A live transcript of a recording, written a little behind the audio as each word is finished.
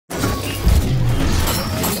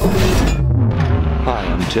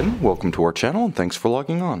Tim, welcome to our channel and thanks for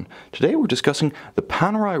logging on. Today we're discussing the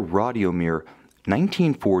Panerai Radiomir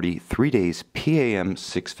 1940 3 days PAM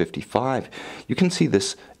 655. You can see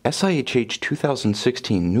this SIHH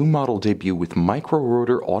 2016 new model debut with micro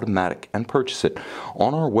rotor automatic and purchase it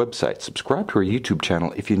on our website. Subscribe to our YouTube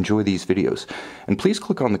channel if you enjoy these videos. And please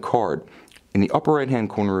click on the card in the upper right hand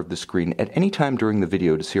corner of the screen at any time during the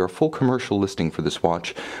video to see our full commercial listing for this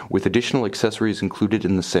watch with additional accessories included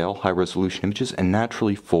in the sale, high resolution images, and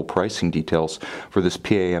naturally full pricing details for this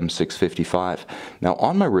PAM 655. Now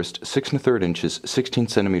on my wrist, 6 1/3 inches, 16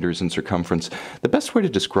 centimeters in circumference. The best way to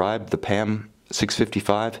describe the PAM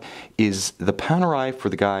 655 is the Panerai for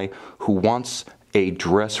the guy who wants a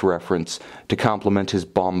dress reference to complement his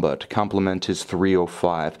Bomba, to complement his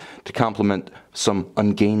 305, to complement some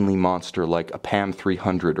ungainly monster like a PAM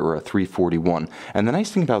 300 or a 341. And the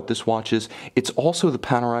nice thing about this watch is it's also the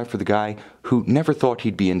Panerai for the guy who never thought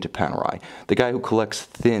he'd be into Panerai, the guy who collects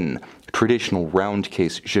thin, traditional round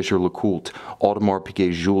case Jaeger-LeCoultre, Audemars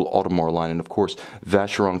Piguet Jules Audemars line, and of course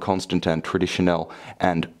Vacheron Constantin Traditionnel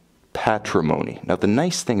and Patrimony. Now the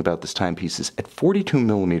nice thing about this timepiece is at 42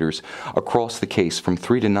 millimeters across the case from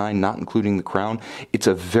 3 to 9, not including the crown, it's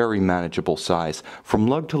a very manageable size. From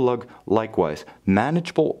lug to lug, likewise,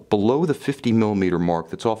 manageable below the 50 millimeter mark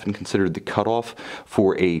that's often considered the cutoff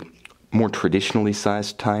for a more traditionally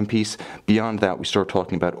sized timepiece. Beyond that, we start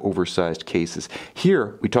talking about oversized cases.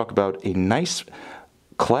 Here, we talk about a nice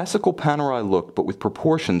classical Panerai look, but with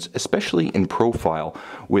proportions, especially in profile,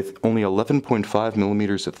 with only 11.5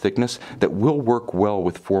 millimeters of thickness that will work well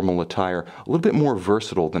with formal attire. A little bit more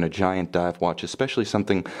versatile than a giant dive watch, especially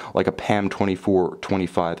something like a PAM 24,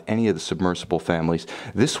 25, any of the submersible families.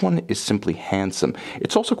 This one is simply handsome.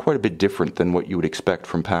 It's also quite a bit different than what you would expect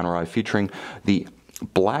from Panerai, featuring the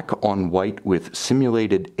black on white with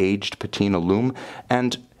simulated aged patina lume,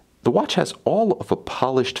 and the watch has all of a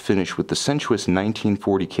polished finish with the sensuous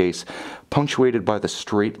 1940 case, punctuated by the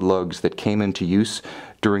straight lugs that came into use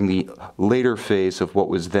during the later phase of what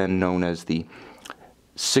was then known as the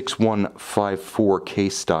 6154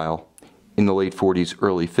 case style in the late 40s,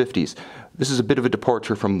 early 50s. This is a bit of a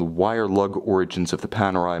departure from the wire lug origins of the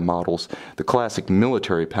Panerai models, the classic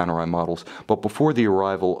military Panerai models, but before the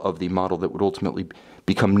arrival of the model that would ultimately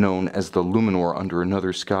become known as the Luminor under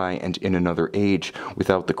another sky and in another age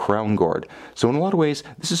without the crown guard. So in a lot of ways,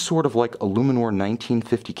 this is sort of like a Luminor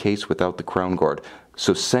 1950 case without the crown guard.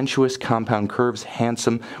 So sensuous, compound curves,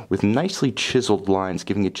 handsome, with nicely chiseled lines,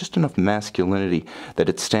 giving it just enough masculinity that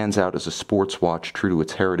it stands out as a sports watch true to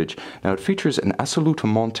its heritage. Now it features an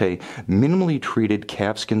Assolutamente minimally treated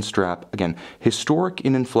calfskin strap. Again, historic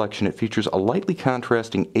in inflection, it features a lightly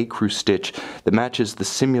contrasting ecru stitch that matches the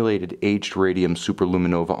simulated aged radium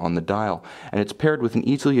superluminova on the dial. And it's paired with an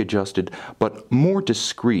easily adjusted but more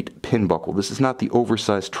discreet pin buckle. This is not the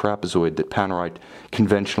oversized trapezoid that Panerai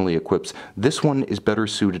conventionally equips. This one is better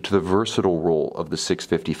suited to the versatile role of the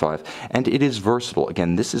 655, and it is versatile.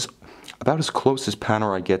 Again, this is about as close as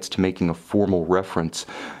Panerai gets to making a formal reference.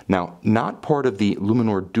 Now, not part of the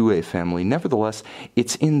Luminor Due family, nevertheless,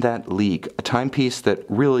 it's in that league, a timepiece that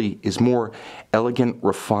really is more elegant,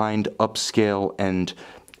 refined, upscale, and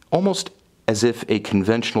almost as if a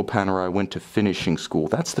conventional Panerai went to finishing school.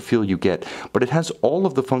 That's the feel you get, but it has all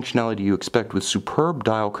of the functionality you expect with superb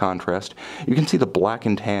dial contrast. You can see the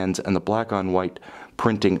blackened hands and the black on white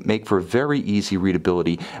printing make for very easy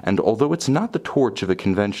readability, and although it's not the torch of a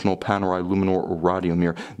conventional Panerai, Luminor, or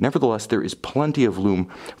Radiomir, nevertheless there is plenty of lume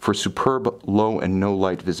for superb low and no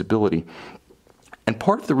light visibility. And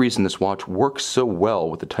part of the reason this watch works so well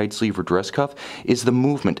with the tight sleeve or dress cuff is the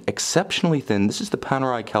movement, exceptionally thin. This is the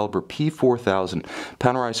Panerai caliber P4000,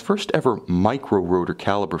 Panerai's first ever micro rotor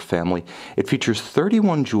caliber family. It features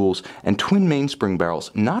 31 jewels and twin mainspring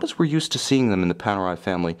barrels, not as we're used to seeing them in the Panerai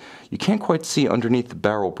family. You can't quite see underneath the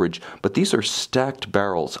barrel bridge, but these are stacked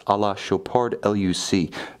barrels a la Chopard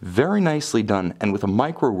LUC. Very nicely done, and with a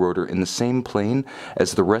micro rotor in the same plane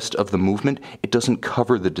as the rest of the movement, it doesn't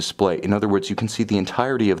cover the display. In other words, you can see the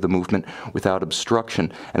entirety of the movement without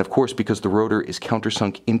obstruction. And of course, because the rotor is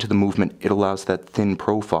countersunk into the movement, it allows that thin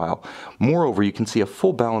profile. Moreover, you can see a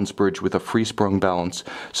full balance bridge with a free-sprung balance.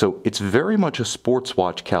 So it's very much a sports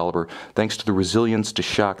watch caliber, thanks to the resilience to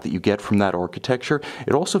shock that you get from that architecture.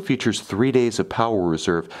 It also features 3 days of power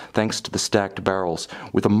reserve, thanks to the stacked barrels,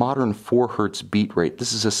 with a modern 4 Hz beat rate.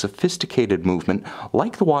 This is a sophisticated movement.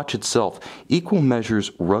 Like the watch itself, equal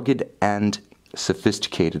measures rugged and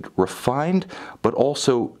sophisticated, refined, but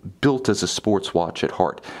also built as a sports watch at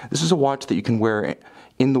heart. This is a watch that you can wear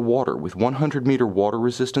in the water with 100-meter water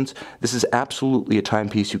resistance. This is absolutely a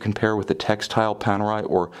timepiece you can pair with a textile Panerai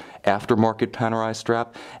or aftermarket Panerai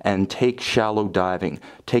strap and take shallow diving,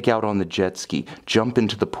 take out on the jet ski, jump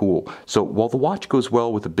into the pool. So while the watch goes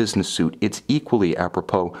well with a business suit, it's equally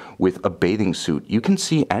apropos with a bathing suit. You can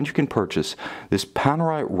see and you can purchase this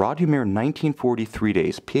Panerai Radiomir 1940 3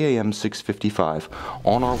 days PAM 655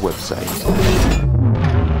 on our website.